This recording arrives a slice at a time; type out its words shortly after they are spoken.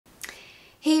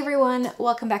Hey everyone,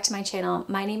 welcome back to my channel.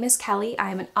 My name is Kelly. I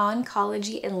am an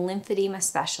oncology and lymphedema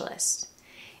specialist.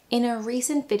 In a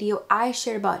recent video, I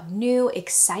shared about new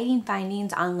exciting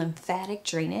findings on lymphatic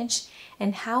drainage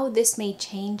and how this may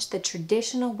change the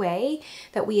traditional way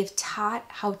that we have taught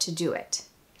how to do it.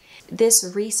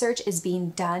 This research is being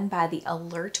done by the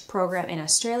ALERT program in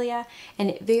Australia,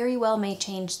 and it very well may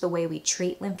change the way we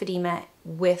treat lymphedema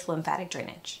with lymphatic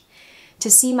drainage. To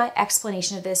see my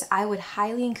explanation of this, I would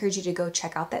highly encourage you to go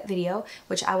check out that video,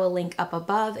 which I will link up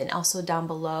above and also down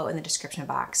below in the description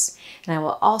box. And I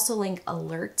will also link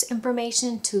ALERT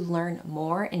information to learn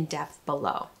more in depth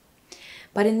below.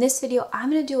 But in this video, I'm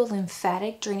going to do a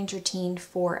lymphatic drainage routine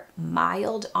for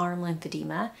mild arm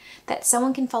lymphedema that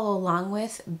someone can follow along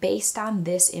with based on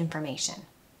this information.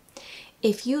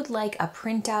 If you'd like a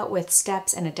printout with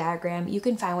steps and a diagram, you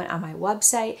can find one on my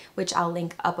website, which I'll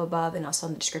link up above and also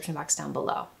in the description box down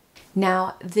below.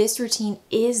 Now, this routine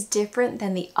is different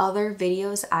than the other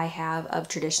videos I have of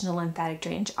traditional lymphatic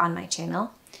drainage on my channel.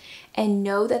 And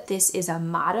know that this is a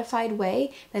modified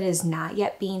way that is not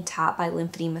yet being taught by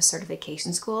lymphedema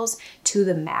certification schools to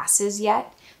the masses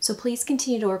yet. So please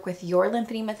continue to work with your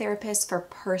lymphedema therapist for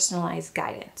personalized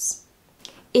guidance.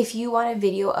 If you want a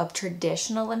video of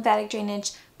traditional lymphatic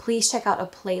drainage, please check out a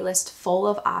playlist full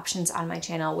of options on my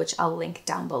channel, which I'll link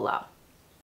down below.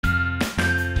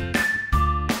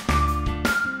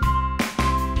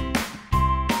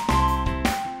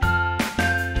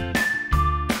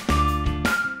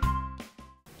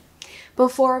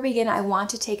 Before we begin, I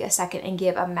want to take a second and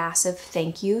give a massive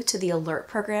thank you to the ALERT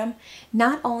program,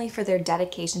 not only for their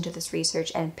dedication to this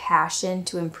research and passion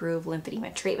to improve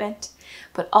lymphedema treatment,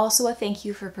 but also a thank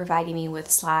you for providing me with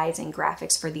slides and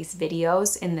graphics for these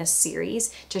videos in this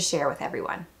series to share with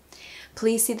everyone.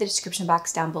 Please see the description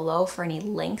box down below for any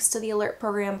links to the ALERT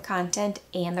program content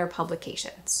and their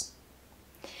publications.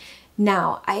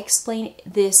 Now, I explain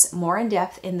this more in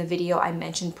depth in the video I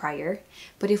mentioned prior,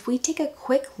 but if we take a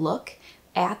quick look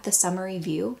at the summary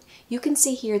view, you can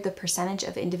see here the percentage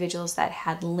of individuals that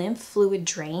had lymph fluid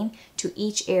drain to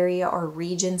each area or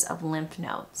regions of lymph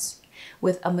nodes,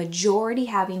 with a majority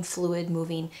having fluid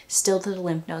moving still to the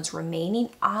lymph nodes remaining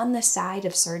on the side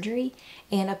of surgery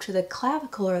and up to the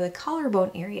clavicle or the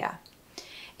collarbone area,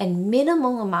 and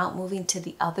minimal amount moving to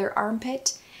the other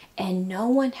armpit, and no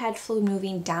one had fluid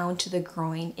moving down to the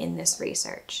groin in this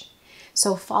research.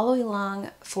 So following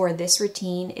along for this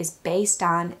routine is based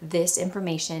on this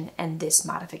information and this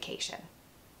modification.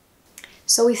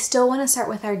 So we still want to start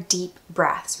with our deep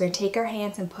breaths. We're going to take our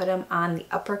hands and put them on the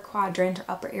upper quadrant or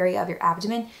upper area of your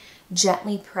abdomen.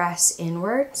 Gently press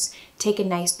inwards. Take a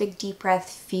nice big deep breath.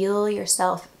 Feel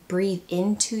yourself breathe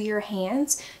into your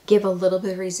hands. Give a little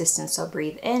bit of resistance. So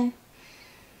breathe in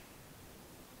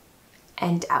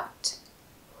and out.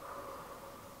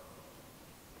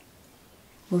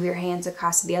 Move your hands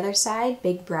across to the other side.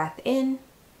 Big breath in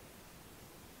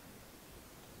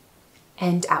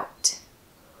and out.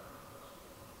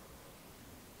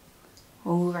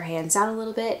 We'll move our hands out a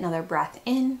little bit. Another breath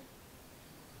in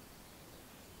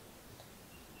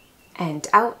and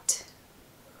out.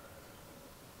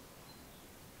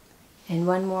 And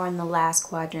one more in the last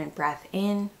quadrant. Breath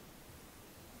in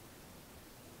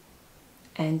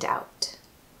and out.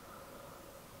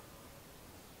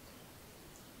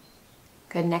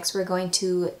 Good. Next, we're going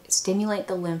to stimulate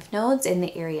the lymph nodes in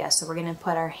the area. So we're going to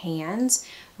put our hands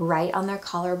right on their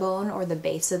collarbone or the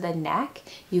base of the neck.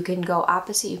 You can go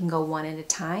opposite. You can go one at a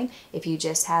time. If you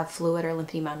just have fluid or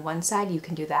lymphedema on one side, you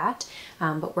can do that.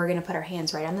 But we're going to put our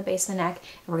hands right on the base of the neck,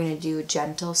 and we're going to do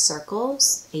gentle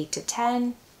circles, 8 to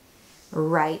 10,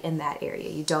 right in that area.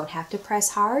 You don't have to press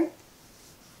hard,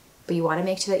 but you want to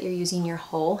make sure that you're using your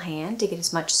whole hand to get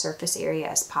as much surface area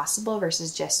as possible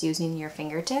versus just using your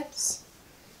fingertips.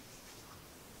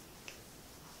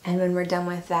 And when we're done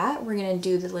with that, we're going to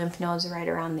do the lymph nodes right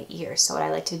around the ear. So what I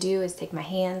like to do is take my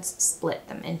hands, split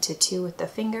them into two with the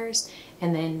fingers,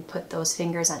 and then put those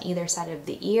fingers on either side of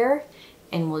the ear,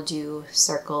 and we'll do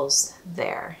circles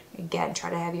there. Again, try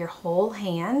to have your whole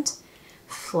hand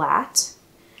flat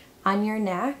on your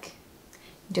neck,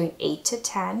 doing 8 to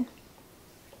 10.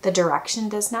 The direction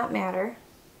does not matter.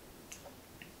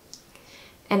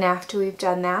 And after we've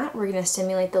done that, we're going to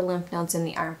stimulate the lymph nodes in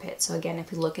the armpit. So again,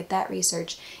 if we look at that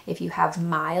research, if you have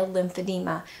mild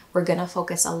lymphedema, we're going to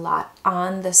focus a lot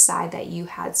on the side that you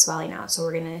had swelling out. So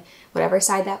we're going to, whatever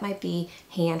side that might be,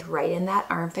 hand right in that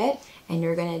armpit, and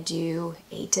you're going to do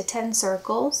 8 to 10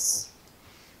 circles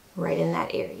right in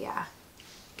that area.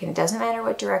 Again, it doesn't matter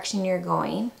what direction you're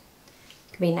going.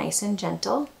 It can be nice and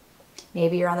gentle.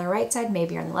 Maybe you're on the right side,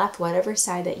 maybe you're on the left, whatever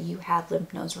side that you had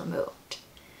lymph nodes removed,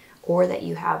 or that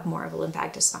you have more of a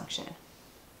lymphatic dysfunction.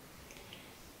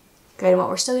 Good, and what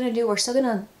we're still gonna do, we're still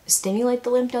gonna stimulate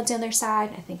the lymph nodes on the other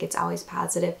side. I think it's always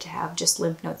positive to have just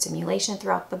lymph node stimulation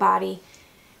throughout the body.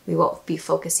 We won't be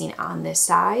focusing on this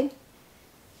side.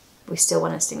 We still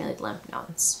wanna stimulate lymph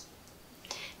nodes.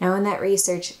 Now in that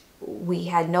research, we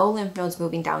had no lymph nodes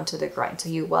moving down to the groin. So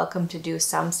you're welcome to do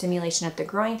some stimulation at the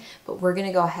groin, but we're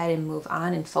gonna go ahead and move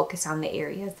on and focus on the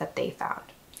areas that they found.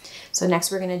 So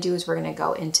next we're gonna do is we're gonna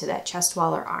go into that chest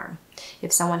wall or arm.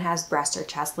 If someone has breast or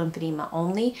chest lymphedema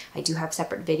only, I do have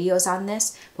separate videos on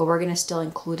this, but we're gonna still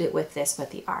include it with this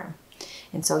with the arm.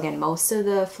 And so again, most of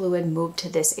the fluid moved to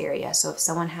this area. So if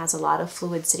someone has a lot of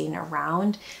fluid sitting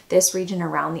around this region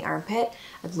around the armpit,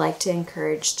 I'd like to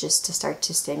encourage just to start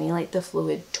to stimulate the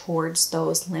fluid towards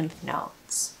those lymph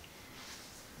nodes.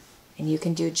 And you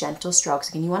can do gentle strokes.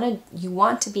 Again, you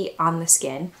want to be on the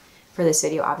skin. For this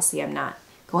video, obviously I'm not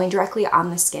going directly on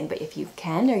the skin, but if you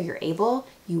can or you're able,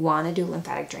 you want to do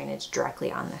lymphatic drainage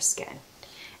directly on the skin.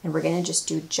 And we're going to just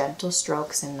do gentle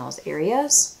strokes in those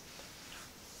areas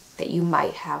that you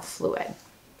might have fluid.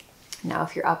 Now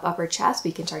if you're upper chest,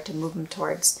 we can start to move them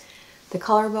towards the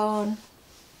collarbone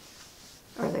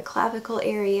or the clavicle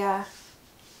area.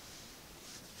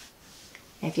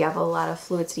 And if you have a lot of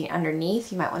fluid sitting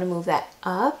underneath, you might want to move that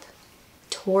up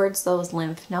towards those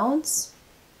lymph nodes,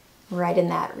 right in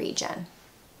that region.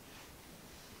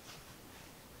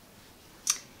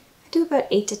 I do about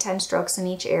 8 to 10 strokes in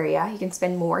each area. You can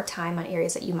spend more time on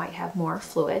areas that you might have more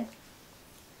fluid.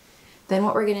 Then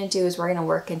what we're going to do is we're going to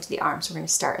work into the arm. So we're going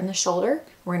to start in the shoulder,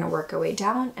 we're going to work our way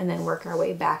down and then work our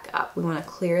way back up. We want to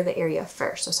clear the area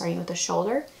first. So starting with the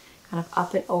shoulder, kind of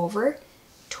up and over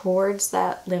towards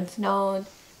that lymph node,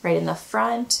 right in the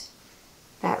front,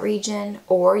 that region,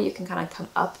 or you can kind of come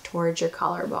up towards your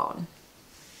collarbone.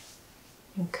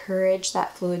 Encourage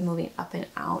that fluid moving up and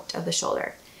out of the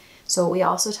shoulder. So what we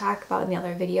also talk about in the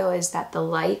other video is that the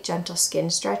light, gentle skin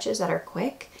stretches that are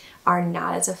quick are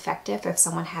not as effective if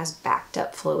someone has backed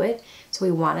up fluid. So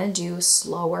we want to do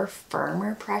slower,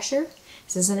 firmer pressure.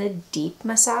 This isn't a deep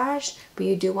massage, but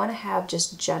you do want to have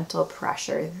just gentle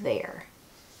pressure there.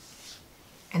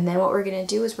 And then what we're going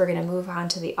to do is we're going to move on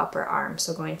to the upper arm.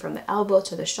 So going from the elbow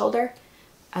to the shoulder,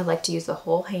 I like to use the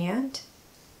whole hand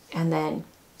and then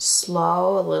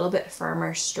slow, a little bit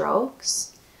firmer strokes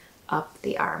up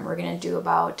the arm. We're going to do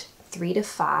about 3 to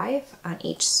 5 on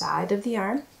each side of the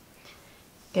arm.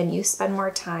 Again, you spend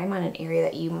more time on an area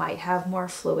that you might have more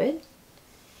fluid.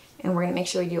 And we're going to make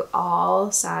sure we do all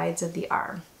sides of the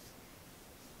arm.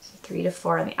 So 3 to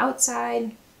 4 on the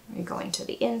outside. We're going to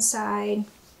the inside.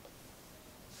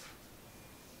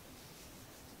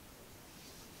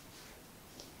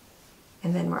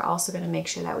 And then we're also going to make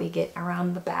sure that we get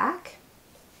around the back.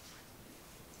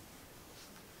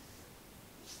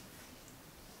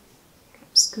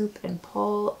 Scoop and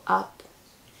pull up.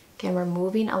 Again, we're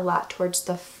moving a lot towards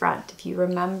the front. If you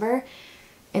remember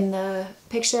in the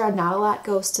picture, not a lot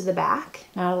goes to the back.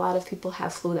 Not a lot of people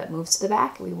have fluid that moves to the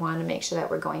back. We want to make sure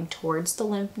that we're going towards the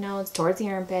lymph nodes, towards the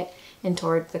armpit, and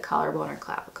towards the collarbone or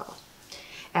clavicle.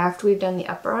 After we've done the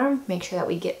upper arm, make sure that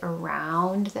we get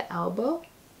around the elbow.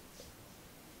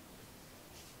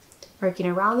 Working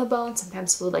around the bone,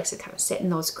 sometimes fluid likes to kind of sit in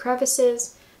those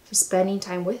crevices. So spending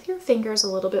time with your fingers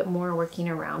a little bit more, working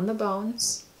around the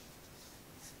bones.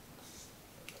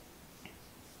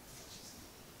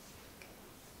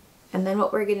 And then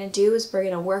what we're going to do is we're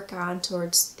going to work on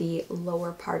towards the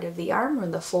lower part of the arm or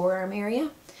the forearm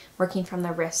area, working from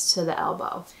the wrist to the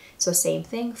elbow. So same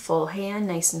thing, full hand,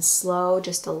 nice and slow,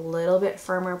 just a little bit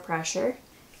firmer pressure.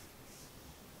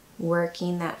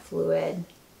 Working that fluid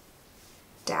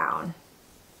down.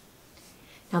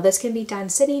 Now this can be done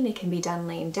sitting, it can be done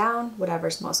laying down,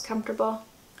 whatever's most comfortable.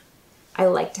 I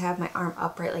like to have my arm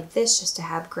upright like this just to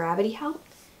have gravity help.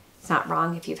 It's not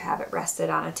wrong if you have it rested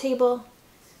on a table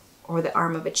or the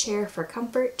arm of a chair for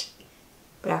comfort.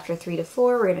 But after 3 to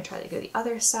 4, we're going to try to go to the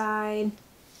other side.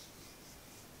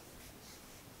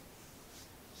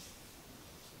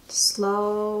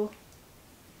 Slow,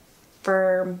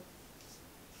 firm,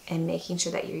 and making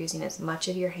sure that you're using as much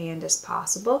of your hand as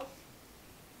possible.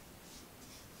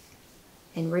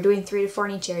 And we're doing 3 to 4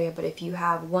 in each area, but if you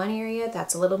have one area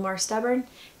that's a little more stubborn,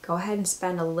 go ahead and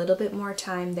spend a little bit more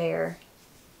time there.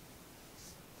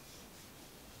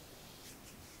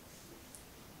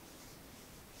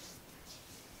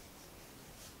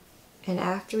 And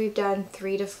after we've done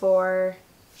 3 to 4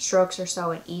 strokes or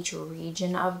so in each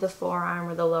region of the forearm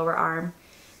or the lower arm,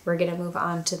 we're going to move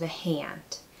on to the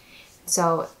hand.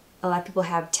 So a lot of people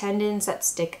have tendons that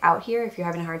stick out here. If you're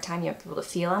having a hard time, you have to be able to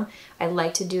feel them. I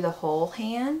like to do the whole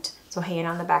hand. So hand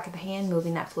on the back of the hand,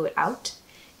 moving that fluid out.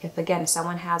 If again,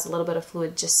 someone has a little bit of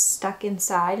fluid just stuck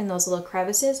inside in those little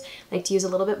crevices, I like to use a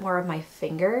little bit more of my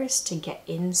fingers to get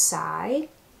inside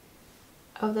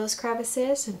of those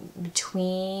crevices and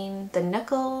between the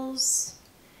knuckles,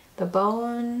 the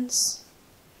bones.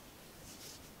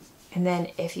 And then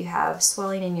if you have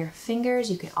swelling in your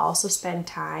fingers, you can also spend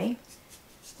time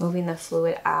moving the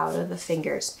fluid out of the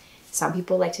fingers. Some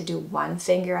people like to do one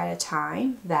finger at a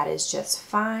time. That is just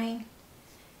fine.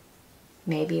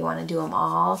 Maybe you want to do them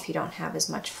all if you don't have as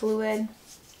much fluid.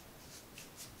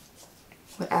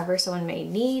 Whatever someone may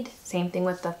need. Same thing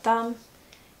with the thumb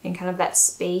and kind of that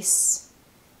space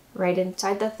right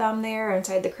inside the thumb there, or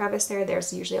inside the crevice there.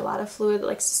 There's usually a lot of fluid that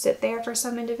likes to sit there for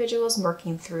some individuals,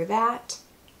 working through that.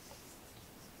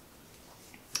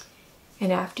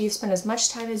 And after you've spent as much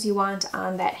time as you want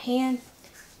on that hand,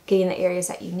 getting the areas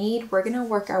that you need, we're going to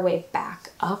work our way back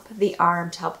up the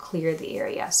arm to help clear the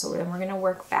area. So then we're going to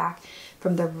work back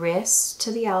from the wrist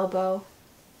to the elbow.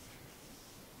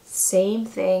 Same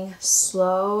thing,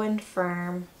 slow and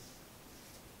firm.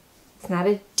 It's not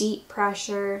a deep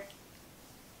pressure,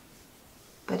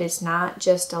 but it's not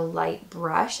just a light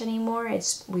brush anymore.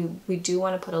 We do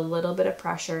want to put a little bit of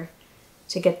pressure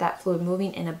to get that fluid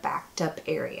moving in a backed up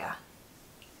area.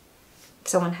 If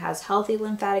someone has healthy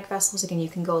lymphatic vessels, again, you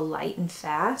can go light and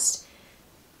fast,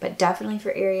 but definitely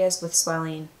for areas with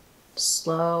swelling,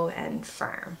 slow and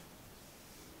firm.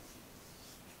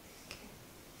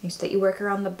 Make sure that you work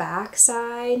around the back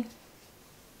side.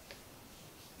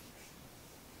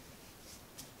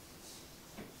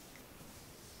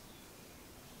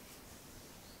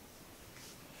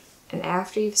 And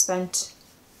after you've spent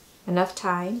enough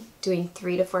time doing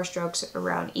 3 to 4 strokes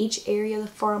around each area of the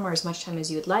forearm, or as much time as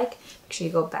you would like, make sure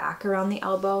you go back around the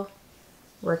elbow,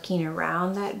 working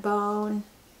around that bone.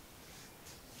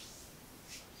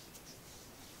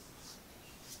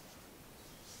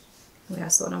 We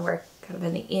also want to work kind of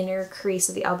in the inner crease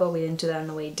of the elbow. We didn't do that on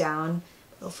the way down.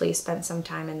 Hopefully you spent some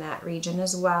time in that region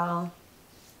as well.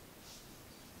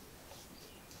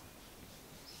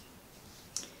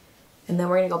 And then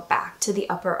we're going to go back to the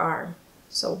upper arm.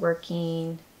 So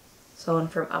working, on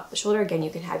from up the shoulder. Again, you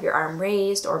can have your arm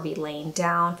raised or be laying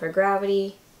down for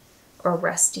gravity, or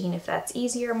resting if that's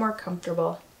easier, more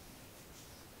comfortable.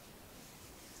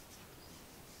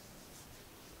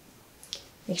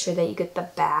 Make sure that you get the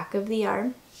back of the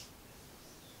arm.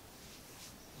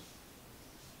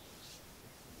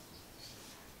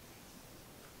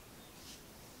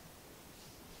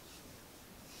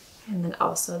 And then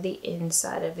also the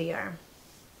inside of the arm.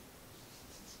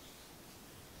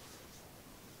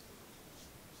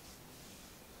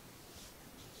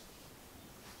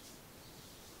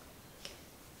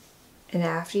 And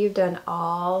after you've done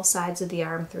all sides of the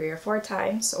arm 3 or 4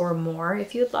 times or more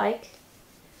if you'd like,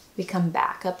 we come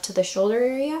back up to the shoulder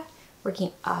area,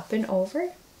 working up and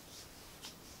over.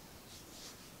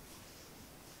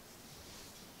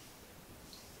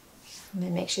 And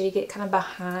then make sure you get kind of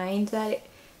behind that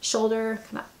shoulder,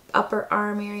 kind of upper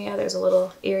arm area. There's a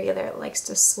little area there that likes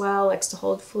to swell, likes to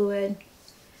hold fluid.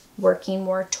 Working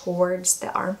more towards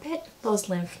the armpit, those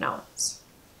lymph nodes.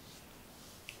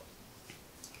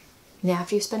 Now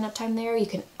after you spend enough time there, you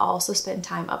can also spend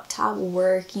time up top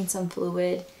working some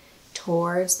fluid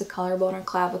towards the collarbone or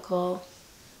clavicle,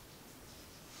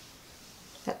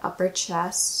 that upper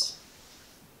chest.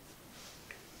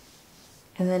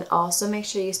 And then also make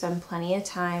sure you spend plenty of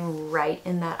time right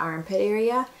in that armpit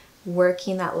area,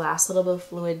 working that last little bit of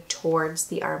fluid towards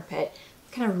the armpit,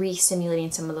 kind of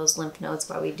re-stimulating some of those lymph nodes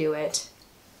while we do it.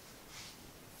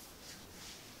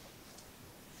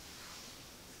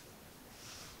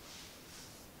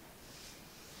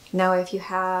 Now, if you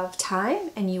have time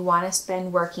and you want to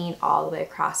spend working all the way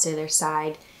across the other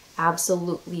side,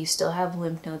 absolutely, you still have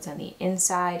lymph nodes on the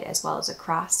inside as well as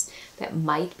across. That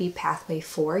might be pathway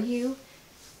for you.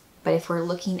 But if we're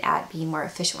looking at being more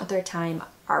efficient with our time,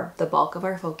 the bulk of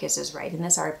our focus is right in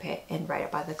this armpit and right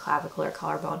up by the clavicle or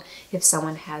collarbone if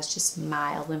someone has just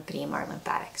mild lymphedema or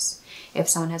lymphatics. If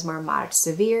someone has more moderate to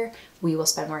severe, we will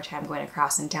spend more time going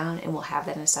across and down, and we'll have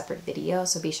that in a separate video,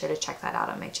 so be sure to check that out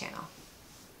on my channel.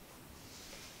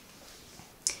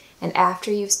 And after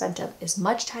you've spent as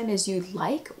much time as you'd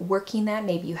like working that,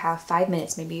 maybe you have 5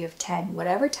 minutes, maybe you have 10,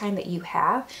 whatever time that you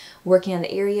have working on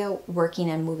the area, working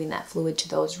and moving that fluid to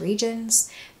those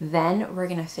regions, then we're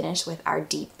gonna finish with our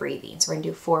deep breathing. So we're gonna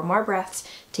do 4 more breaths,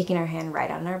 taking our hand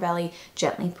right on our belly,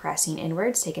 gently pressing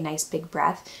inwards. Take a nice big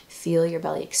breath. Feel your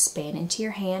belly expand into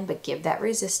your hand, but give that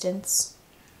resistance.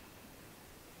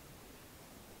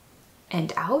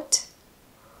 And out.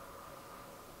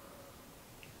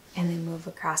 And then move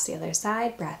across the other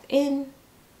side, breath in,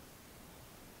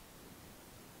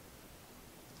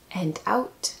 and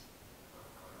out.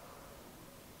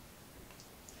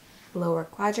 Lower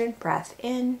quadrant, breath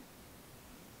in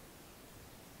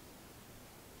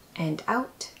and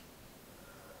out.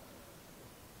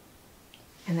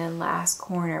 And then last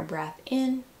corner, breath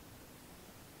in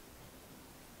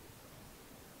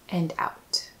and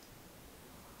out.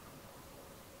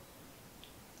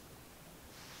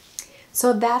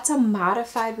 So that's a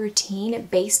modified routine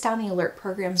based on the alert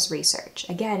program's research.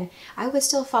 Again, I would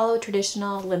still follow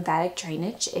traditional lymphatic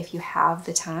drainage if you have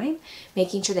the time,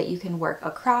 making sure that you can work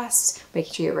across,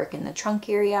 making sure you work in the trunk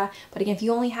area. But again, if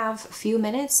you only have a few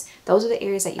minutes, those are the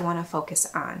areas that you want to focus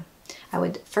on. I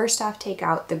would first off take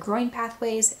out the groin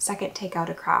pathways, second take out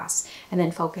across, and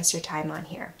then focus your time on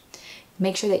here.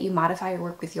 Make sure that you modify your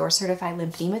work with your certified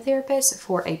lymphedema therapist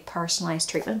for a personalized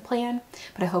treatment plan.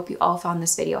 But I hope you all found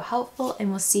this video helpful,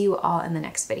 and we'll see you all in the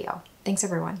next video. Thanks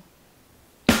everyone.